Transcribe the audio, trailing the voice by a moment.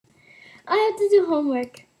I have to do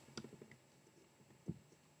homework.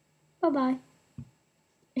 Bye-bye.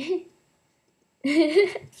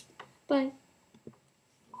 Bye.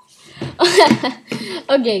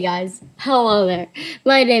 Okay, guys. Hello there.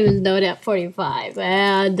 My name is NoDat45,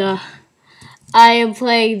 and I am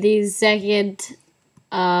playing the second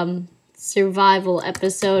survival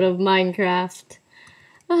episode of Minecraft.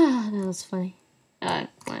 Ah, that was funny. Well,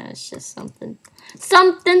 it's just something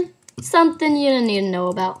you don't need to know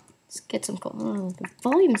about. Let's get some coal. Oh, the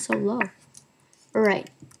volume's so low. Alright.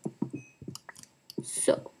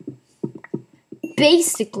 So,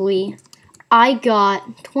 basically, I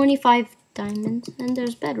got 25 diamonds, and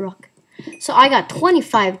there's bedrock. So I got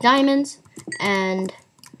 25 diamonds, and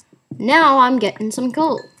now I'm getting some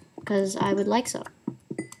coal, because I would like some.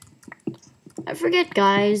 I forget,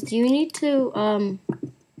 guys, do you need to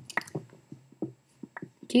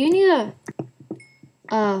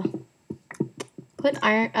put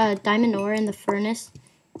diamond ore in the furnace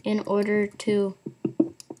in order to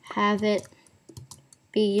have it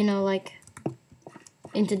be, you know, like,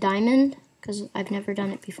 into diamond? Because I've never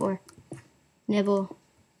done it before. I've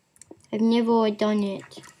never done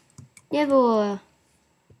it. Never.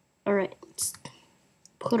 Alright, let's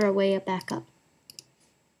put our way back up.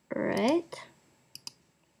 Alright.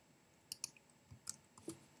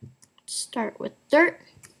 Start with dirt.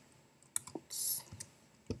 Let's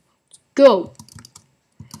go.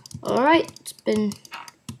 Alright, it's been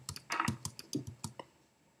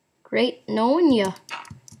great knowing you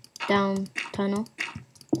down tunnel.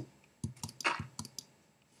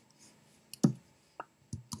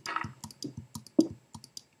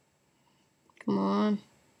 Come on.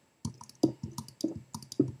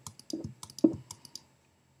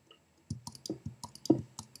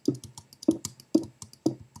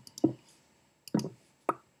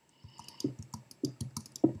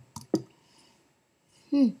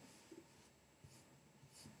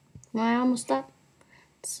 Am I almost up?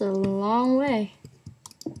 It's a long way.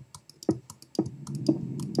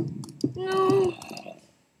 No.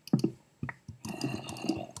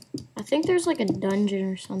 I think there's like a dungeon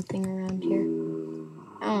or something around here.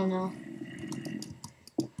 I don't know.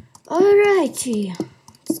 Alrighty.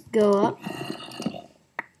 Let's go up.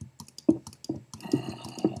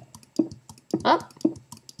 Up.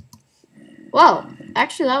 Whoa.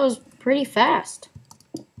 Actually, that was pretty fast.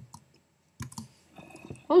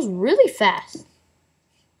 That was really fast.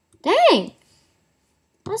 Dang.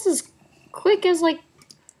 That's as quick as, like,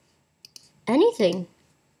 anything.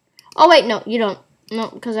 Oh, wait, no, you don't. No,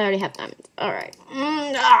 because I already have diamonds. Alright.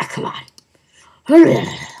 Come on.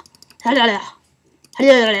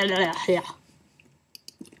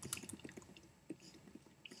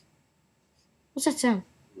 What's that sound?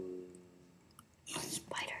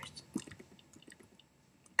 Spiders.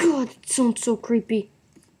 God, it sounds so creepy.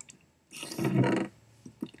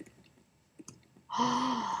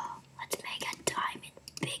 Let's make a diamond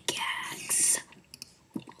pickaxe.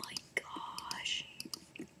 Oh my gosh.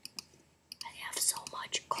 I have so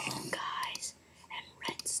much coal, guys, and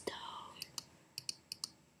redstone.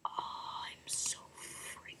 Oh, I'm so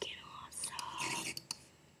freaking awesome.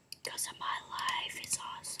 Because my life is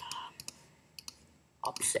awesome.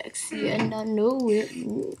 I'm sexy and I know it.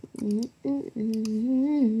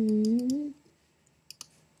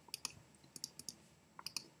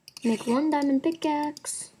 Make one diamond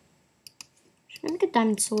pickaxe. Should I make a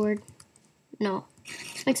diamond sword? No.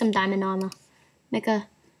 Let's make some diamond armor. Make a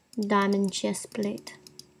diamond chest plate.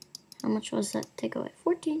 How much was that takeaway?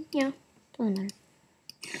 14? Yeah. Doesn't matter.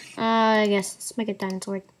 I guess. Let's make a diamond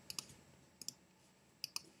sword.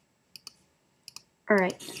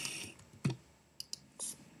 Alright.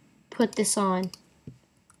 Let's put this on.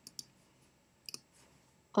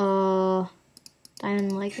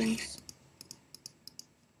 Diamond leggings.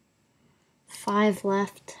 5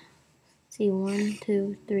 left. Let's see, 1,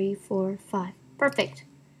 2, 3, 4, 5. Perfect.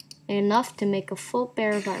 Enough to make a full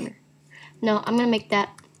pair of armor. No, I'm gonna make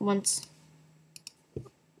that once.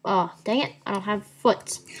 Oh, dang it. I don't have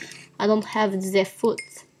foot. I don't have the foot.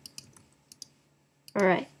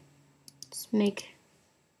 Alright. Let's make...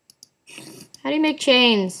 How do you make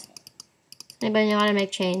chains? Anybody know how to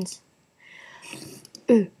make chains?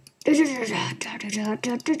 Oh,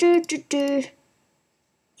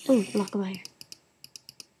 block of iron.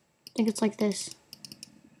 I think it's like this.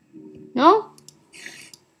 No?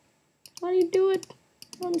 How do you do it?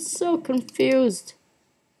 I'm so confused.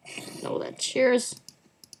 No, that's shears.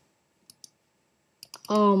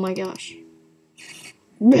 Oh my gosh.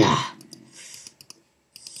 Blah.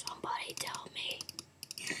 Somebody tell me.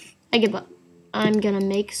 I give up. I'm gonna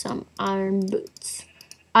make some iron boots.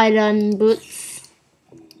 Iron boots.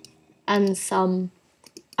 And some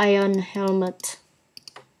iron helmet.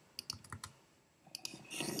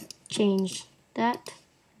 Change that.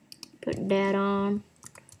 Put that on.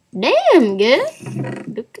 Damn, good.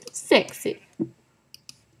 Looking sexy.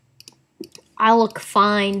 I look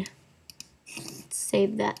fine.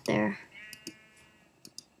 Save that there.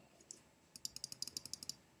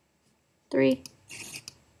 3.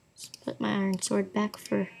 Let's put my iron sword back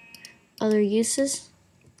for other uses.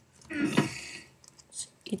 Let's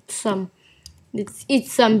eat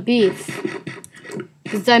some beef.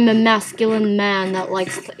 Because I'm a masculine man that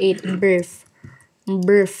likes to eat beef.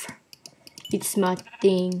 Beef. It's my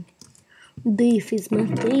thing. Beef is my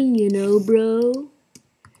thing, you know, bro.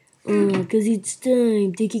 Cause it's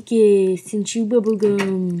time to kick ass and chew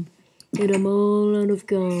bubblegum. And I'm all out of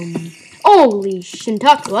gum. Holy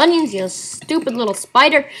Shintaku onions, you stupid little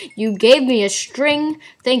spider. You gave me a string.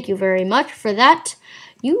 Thank you very much for that.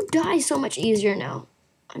 You die so much easier now.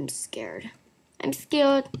 I'm scared. I'm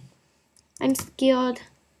scared. I'm scared.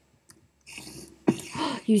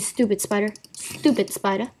 You stupid spider. Stupid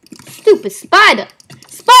spider. Stupid spider.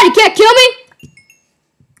 Spider can't kill me!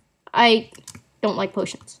 I don't like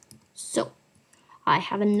potions. So, I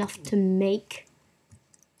have enough to make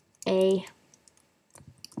a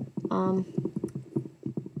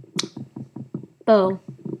bow.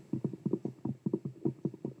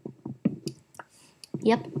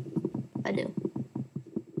 Yep, I do.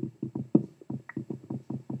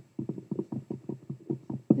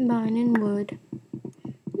 Mining wood.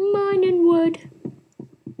 Mining wood.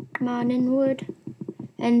 Mining wood.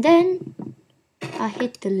 And then I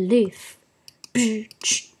hit the leaf.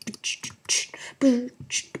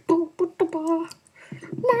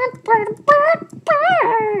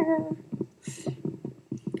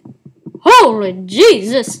 Holy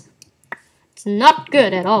Jesus! It's not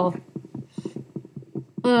good at all.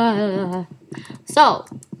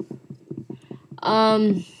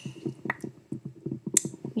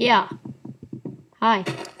 Yeah. Hi.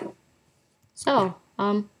 So,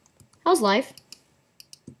 how's life?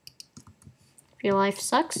 If your life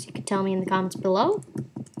sucks, you can tell me in the comments below.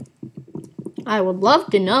 I would love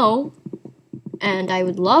to know, and I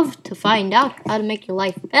would love to find out how to make your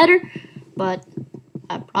life better, but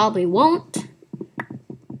I probably won't,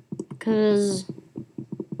 because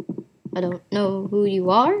I don't know who you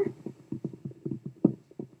are.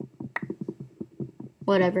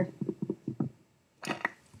 Whatever.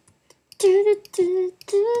 Yeah,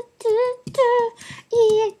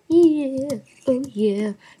 yeah, oh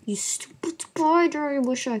yeah, you stupid spider, I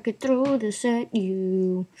wish I could throw this at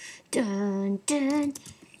you. Dun, dun.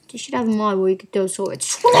 They should have a mod where you could throw swords.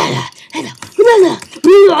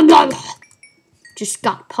 Just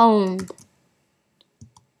got pwned.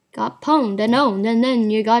 Got pwned and owned, and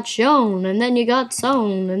then you got shown, and then you got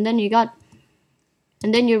sewn, and then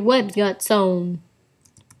your webs got sewn.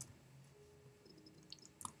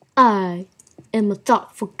 I am a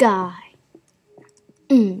thoughtful guy.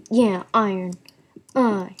 Yeah, iron.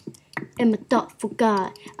 I am a thoughtful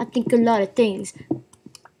guy. I think a lot of things.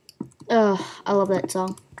 I love that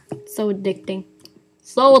song. It's so addicting.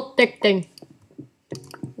 So addicting.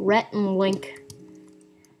 Rhett and Link.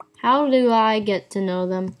 How do I get to know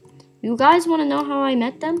them? You guys want to know how I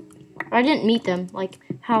met them? I didn't meet them. Like,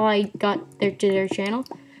 how I got to their channel.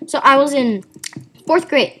 So, I was in 4th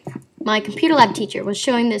grade. My computer lab teacher was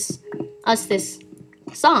showing us this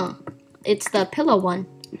song. It's the pillow one.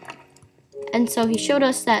 And so he showed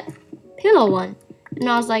us that pillow one. And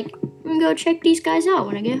I was like, I'm gonna go check these guys out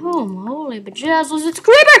when I get home. Holy bejazzles, it's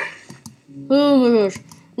Creeper! Oh my gosh.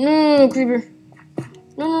 No, Creeper.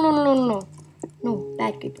 No. No,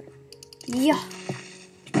 bad Creeper. Yeah.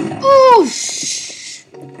 Oh, shh.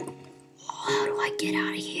 How do I get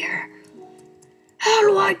out of here? How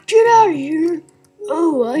do I get out of here?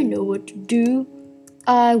 Oh, I know what to do.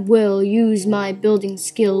 I will use my building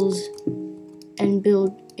skills and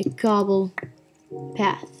build a cobble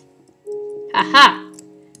path. Haha!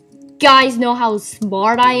 Guys know how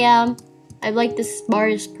smart I am? I'm like the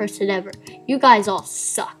smartest person ever. You guys all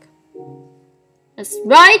suck. That's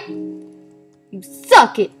right! You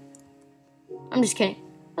suck it! I'm just kidding.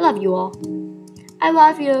 I love you all. I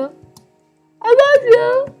love you. I love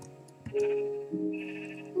you.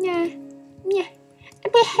 Yeah.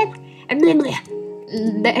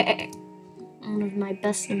 One of my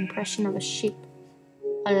best impression of a sheep.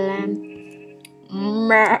 A lamb.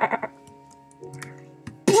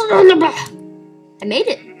 I made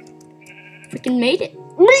it. Freaking made it.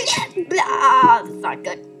 That's not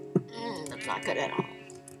good. That's not good at all.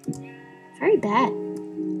 Very bad.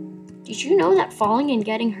 Did you know that falling and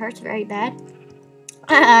getting hurt's very bad?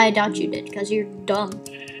 I doubt you did, because you're dumb.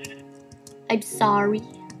 I'm sorry.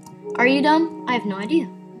 Are you dumb? I have no idea.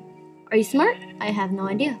 Are you smart? I have no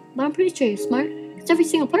idea, but I'm pretty sure you're smart. Because every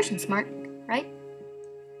single person's smart, right?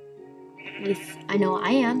 At least I know I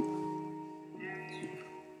am.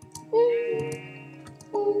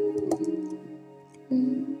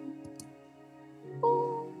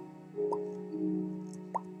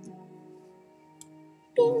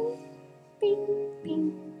 Bing, bing,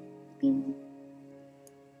 bing, bing,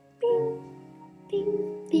 bing,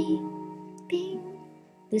 bing, bing, bing.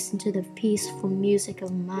 Listen to the peaceful music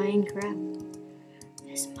of Minecraft.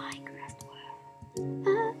 This Minecraft world.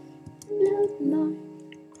 I love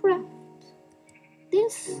Minecraft.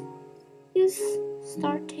 This is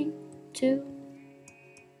starting to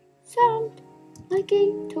sound like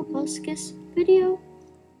a Tobuscus video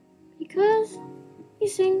because he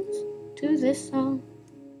sings to this song.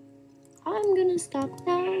 I'm gonna stop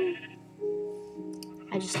now.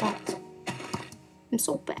 I just stopped. I'm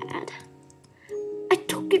so bad. I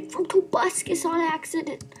took it from Tobuscus on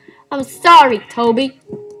accident. I'm sorry, Toby.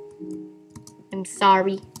 I'm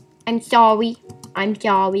sorry. I'm sorry. I'm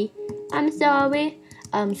sorry. I'm sorry.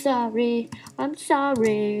 I'm sorry. I'm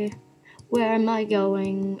sorry. Where am I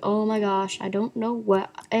going? Oh my gosh, I don't know where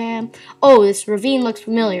I am. Oh, this ravine looks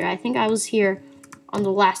familiar. I think I was here on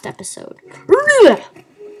the last episode.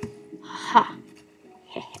 Ha.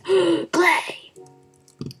 Clay.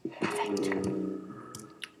 Perfect.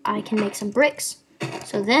 I can make some bricks.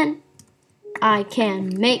 So then I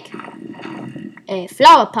can make a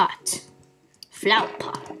flower pot. Flower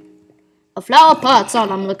pot. A flower pot's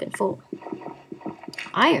all I'm looking for.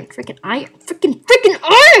 Iron, freaking iron, freaking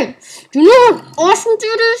iron! Do you know how awesome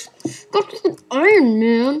that is? Got freaking iron,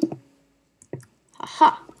 man.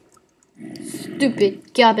 Haha.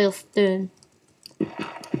 Stupid cobblestone.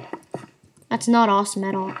 That's not awesome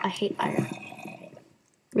at all. I hate iron.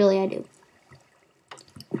 Really, I do.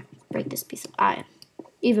 Break this piece of iron.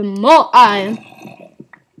 Even more iron.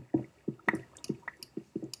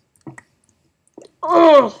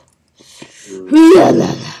 Oh!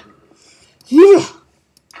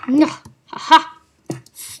 Haha!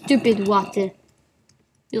 Stupid water.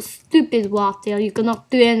 You stupid water. You cannot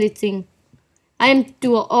do anything. I am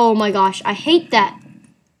doing. Oh my gosh. I hate that.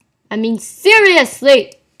 I mean,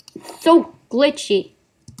 seriously. So glitchy.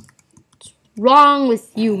 What's wrong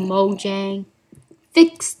with you, Mojang?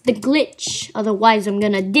 Fix the glitch. Otherwise, I'm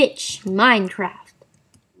gonna ditch Minecraft.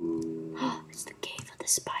 It's the cave of the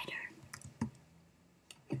spider.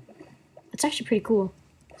 It's actually pretty cool.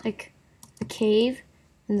 It's like a cave,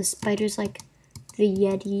 and the spider's like the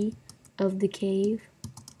Yeti of the cave.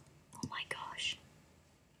 Oh my gosh.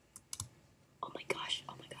 Oh my gosh.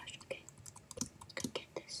 Oh my gosh. Okay. Let's go get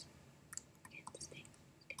this. Get this thing.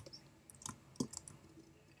 Get this thing.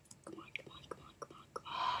 Come on, come on, come on, come on, come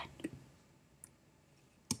on.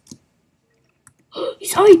 You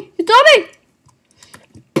saw me! You saw me!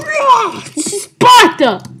 This is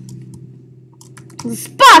Sparta!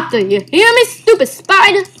 Sparta, you hear me, stupid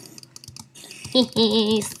spider?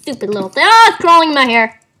 Stupid little thing. Ah, it's crawling in my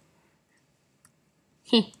hair.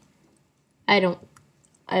 I don't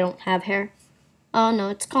have hair. Oh no,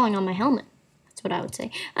 it's crawling on my helmet. That's what I would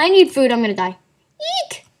say. I need food, I'm gonna die.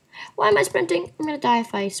 Eek! Why am I sprinting? I'm gonna die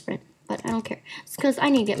if I sprint, but I don't care. It's because I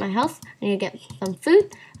need to get my health. I need to get some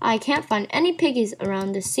food. I can't find any piggies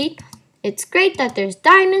around this sea. It's great that there's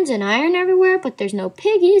diamonds and iron everywhere, but there's no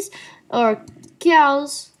piggies or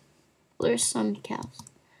cows. There's some cows.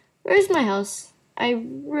 Where's my house? I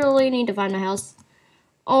really need to find my house.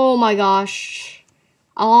 Oh my gosh.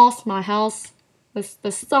 I lost my house.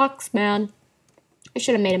 This sucks, man. I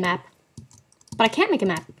should have made a map. But I can't make a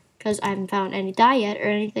map because I haven't found any dye yet or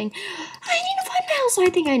anything. I need to find my house. I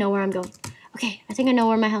think I know where I'm going. Okay, I think I know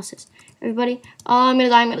where my house is. Everybody, oh, I'm gonna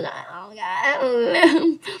die, I'm gonna die. Oh, God.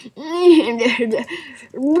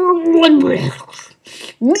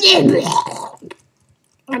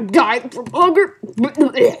 I'm dying from hunger.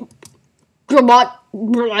 Come on. Come on.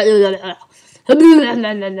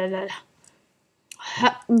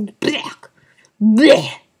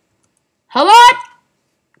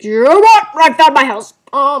 I found my house.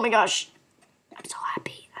 Oh my gosh. I'm so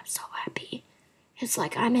happy. I'm so happy. It's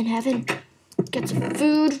like I'm in heaven. Get some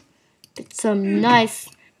food. Get some nice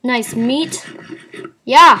meat.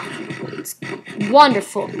 Yeah. It's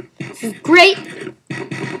wonderful. This is great.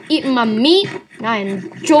 Eating my meat. I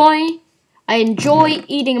enjoy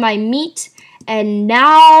eating my meat. And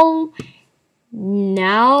now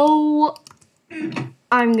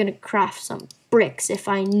I'm gonna craft some bricks if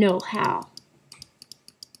I know how.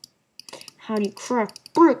 How do you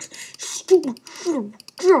craft bricks?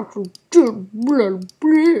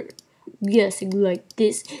 Yes, like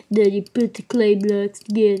this. Then you put the clay blocks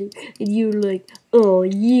together, and you're like, oh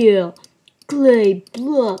yeah, clay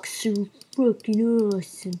blocks are fucking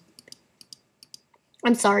awesome.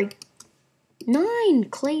 I'm sorry. 9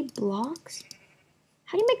 clay blocks?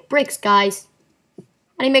 How do you make bricks, guys? How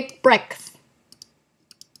do you make bricks?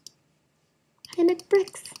 How do you make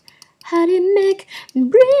bricks? How do you make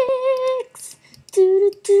bricks?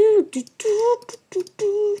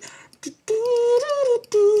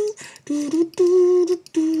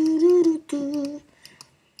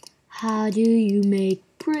 How do you make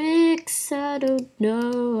bricks? I don't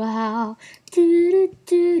know how.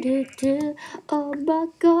 Oh my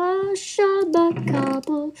gosh, on my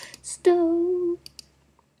cobblestone.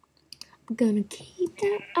 I'm gonna keep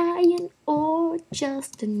that iron ore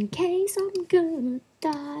just in case I'm gonna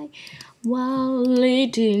die while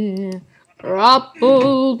eating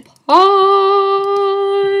apple pie.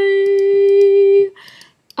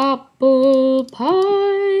 Apple pie.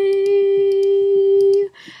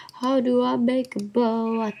 How do I make a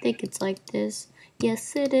bow? I think it's like this.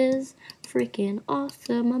 Yes, it is. Freaking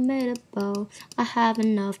awesome. I made a bow. I have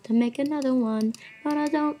enough to make another one, but I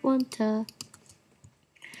don't want to.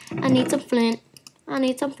 I need some flint. I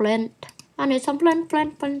need some flint. I need some flint.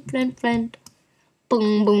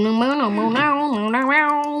 Boom, boom,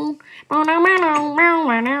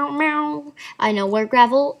 I know where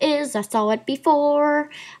gravel is. I saw it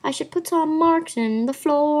before. I should put some marks in the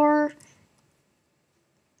floor.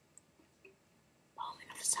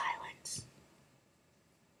 Moment of silence.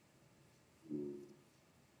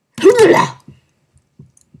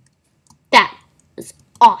 That is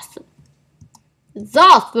awesome. It's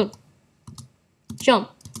awesome.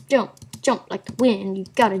 Jump, jump, jump like the wind. You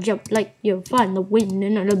gotta jump like you'll find the wind.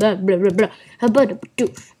 And blah blah blah blah.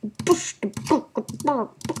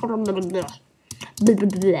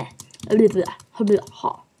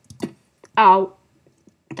 Ow,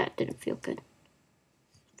 that didn't feel good.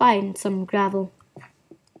 Find some gravel.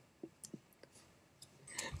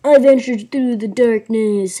 I ventured through the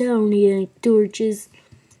darkness. I only like torches.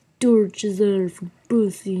 Torches are for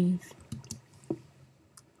pussies.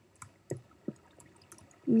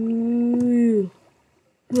 Ooh.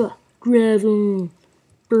 Gravel.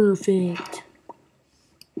 Perfect.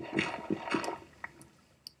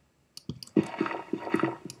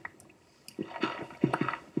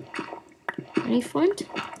 Any flint?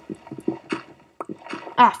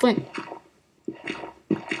 Ah, flint.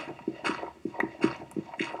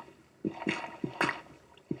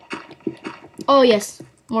 Oh yes,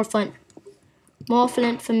 more flint. More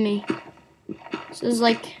flint for me. This is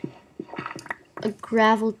like a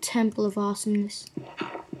gravel temple of awesomeness.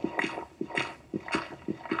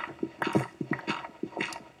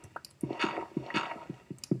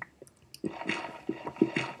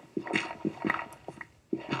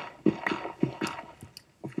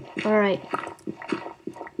 Alright.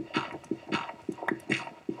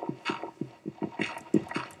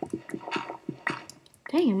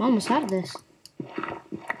 Dang, I'm almost out of this.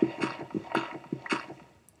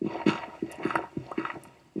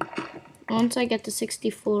 Once I get to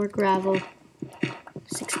 64 gravel.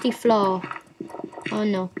 60 floor. Oh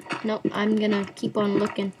no. No, I'm gonna keep on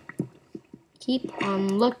looking. Keep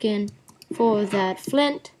on looking for that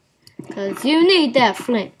flint. Because you need that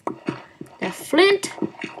flint. That flint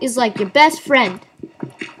is like your best friend.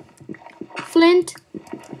 Flint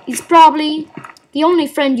is probably the only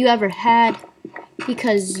friend you ever had.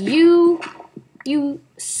 Because you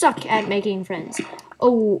suck at making friends.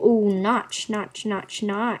 Oh, notch.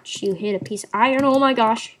 You hit a piece of iron. Oh my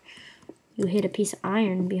gosh. You hit a piece of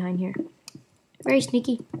iron behind here. Very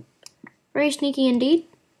sneaky. Very sneaky indeed.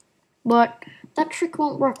 But that trick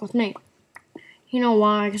won't work with me. You know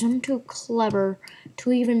why? Because I'm too clever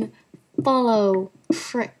to even follow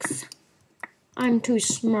tricks. I'm too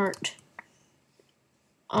smart.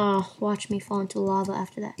 Watch me fall into lava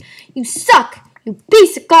after that. You suck! You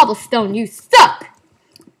piece of cobblestone! You suck!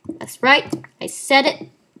 That's right. I said it.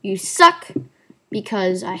 You suck.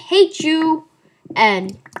 Because I hate you.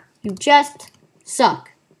 And you just suck.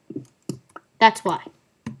 That's why.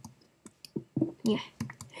 Yeah.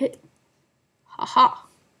 Hit. Ha-ha.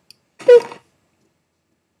 Boop.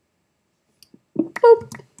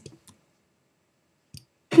 Boop.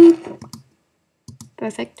 Boop.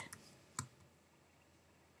 Perfect.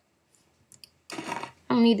 I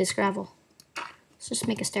don't need this gravel. Let's just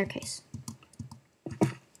make a staircase.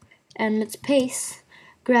 And let's paste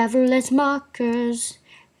gravel as markers.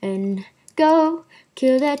 And go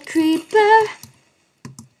kill that creeper.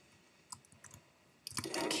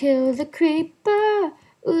 Kill the creeper.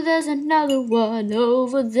 Ooh, there's another one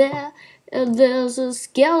over there. And there's a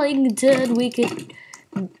skeleton. We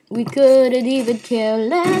couldn't even care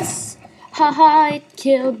less. ha ha, it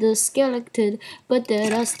killed the skeleton, but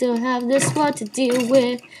then I still have this one to deal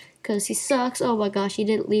with, 'cause he sucks. Oh my gosh, he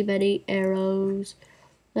didn't leave any arrows.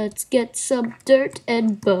 Let's get some dirt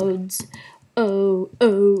and bones. Oh,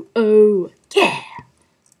 oh, oh, yeah!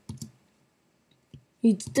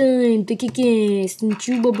 It's time to kick ass and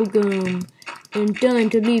chew bubblegum, and time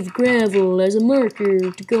to leave gravel as a marker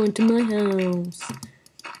to go into my house.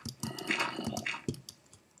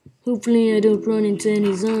 Hopefully I don't run into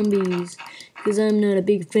any zombies, because I'm not a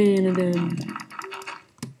big fan of them.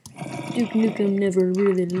 Duke Nukem never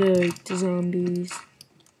really liked zombies.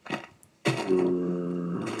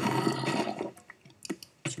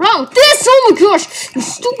 What's wrong with this? Oh my gosh! You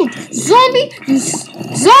stupid zombie! You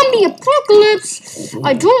zombie apocalypse!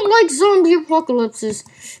 I don't like zombie apocalypses.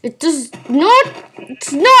 It's not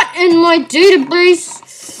in my database.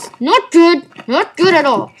 Not good. Not good at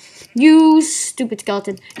all. You stupid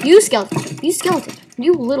skeleton. You skeleton. You skeleton.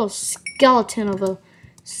 You little skeleton of a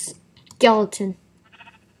skeleton.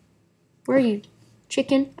 Where are you?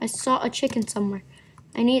 Chicken? I saw a chicken somewhere.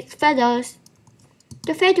 I need feathers.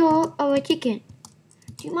 The feather of a chicken.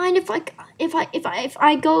 Do you mind if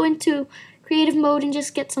I go into creative mode and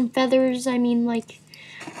just get some feathers? I mean, like,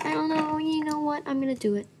 I don't know. You know what? I'm gonna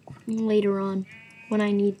do it later on when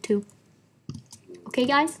I need to. Okay,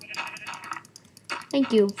 guys?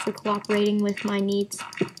 Thank you for cooperating with my needs,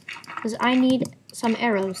 because I need some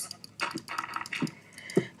arrows.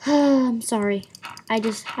 I'm sorry. I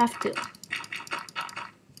just have to.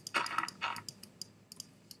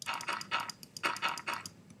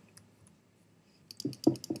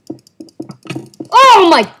 Oh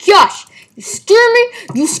my gosh! You scared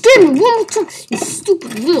me! You scared me one more time! You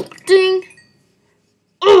stupid little thing!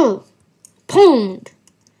 Ugh! Pwned!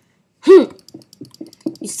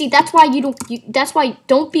 You see, that's why that's why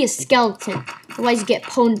don't be a skeleton. Otherwise you get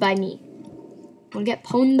pwned by me. Wanna get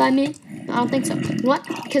pwned by me? No, I don't think so. You know what?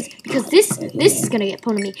 Because this is gonna get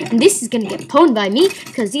pwned by me, and this is gonna get pwned by me,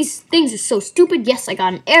 because these things are so stupid. Yes, I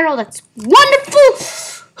got an arrow. That's wonderful!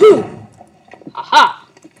 Aha!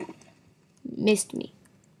 Missed me.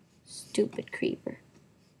 Stupid creeper.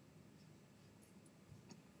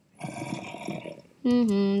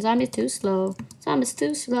 Zombies too slow. Zombies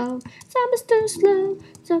too slow. Zombies too slow.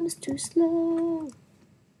 Zombies too slow.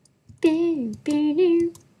 Bing,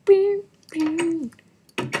 bing, bing, bing.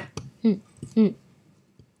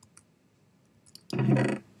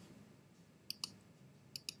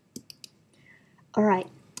 All right.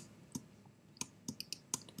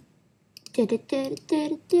 We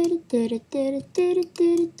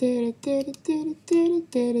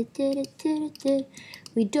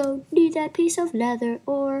don't need that piece of leather,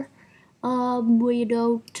 or we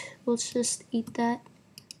don't. Let's just eat that.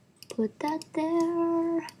 Put that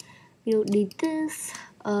there. We don't need this.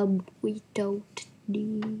 We don't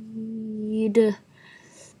need.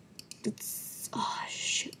 Oh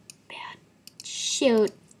shoot, man.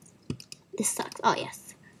 Shoot. This sucks. Oh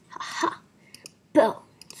yes. Haha. Boom.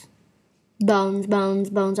 Bones, bones,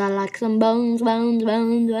 bones. I like some bones, bones,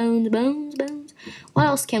 bones, bones, bones, bones. What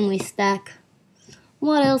else can we stack?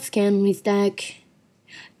 What else can we stack?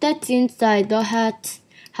 That's inside the hat.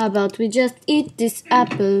 How about we just eat this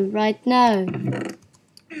apple right now?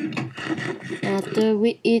 After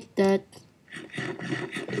we eat that.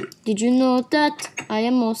 Did you know that I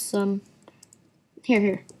am awesome?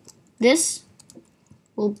 Here. This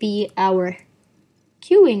will be our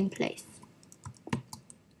queuing place.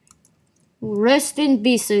 Rest in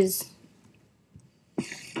pieces.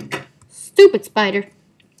 Stupid spider.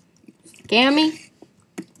 Scare me?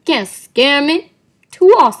 Can't scare me.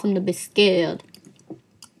 Too awesome to be scared.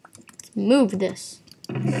 Let's move this.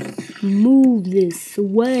 Move this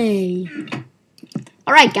away.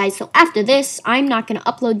 Alright guys, so after this, I'm not going to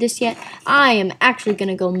upload this yet. I am actually going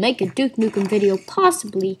to go make a Duke Nukem video,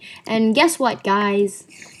 possibly. And guess what, guys?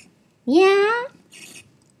 Yeah?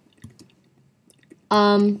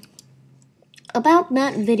 About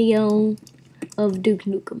that video of Duke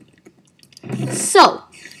Nukem. So,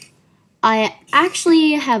 I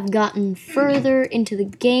actually have gotten further into the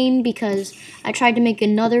game because I tried to make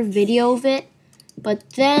another video of it, but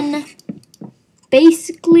then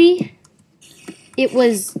basically it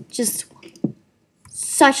was just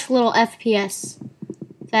such little FPS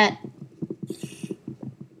that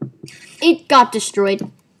it got destroyed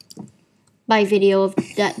by video of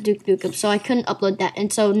that Duke Nukem, so I couldn't upload that,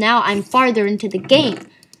 and so now I'm farther into the game,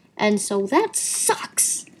 and so that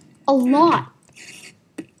sucks a lot.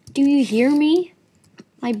 Do you hear me?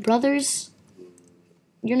 My brothers,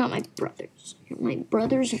 you're not my brothers, you're my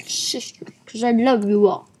brothers and sisters, because I love you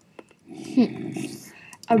all.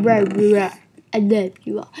 I love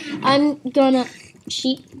you all. I'm gonna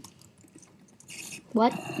cheat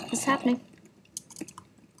What is happening?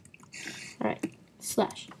 Alright.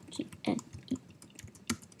 Slash. GNE.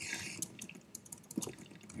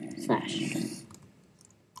 Slash.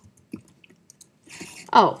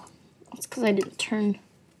 Oh. That's because I didn't turn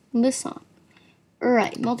this on.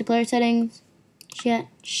 Alright. Multiplayer settings. Chat.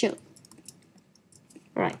 Show.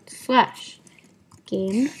 Alright. Slash.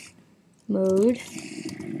 Game. Mode.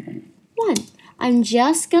 1. I'm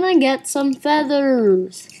just gonna get some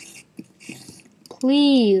feathers.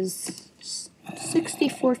 Please.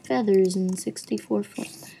 64 feathers and 64 foot.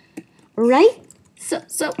 Alright?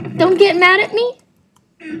 So don't get mad at me.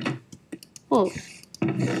 Whoa.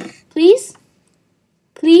 Please?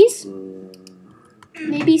 Please?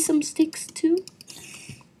 Maybe some sticks too?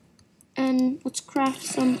 And let's craft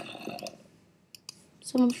some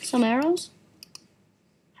arrows.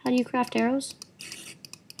 How do you craft arrows?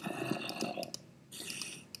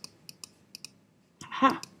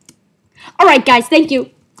 Aha. Alright guys, thank you.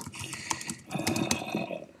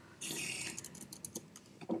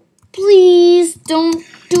 Please don't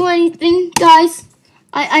do anything, guys.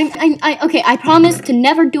 Okay, I promise to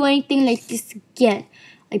never do anything like this again.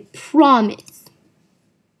 I promise.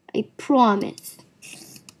 I promise.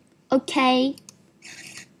 Okay?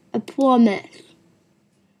 I promise.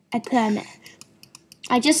 I promise.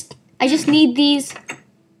 I just need these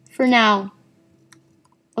for now.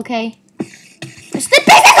 Okay?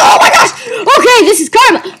 Oh my gosh! Okay, this is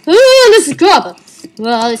karma! This is karma!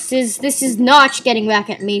 Well, this is Notch getting back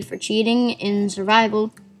at me for cheating in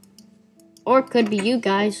survival. Or it could be you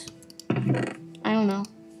guys. I don't know.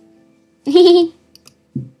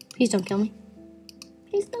 Please don't kill me.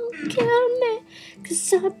 Please don't kill me,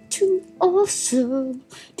 'cause I'm too awesome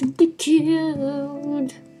to be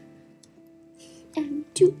killed. I'm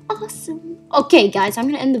too awesome. Okay, guys, I'm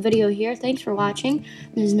going to end the video here. Thanks for watching.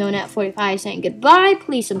 This is NoNat45 saying goodbye.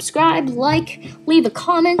 Please subscribe, like, leave a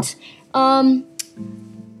comment.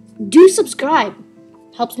 Do subscribe.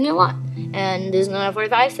 Helps me a lot. And this is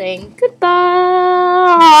NoNat45 saying goodbye.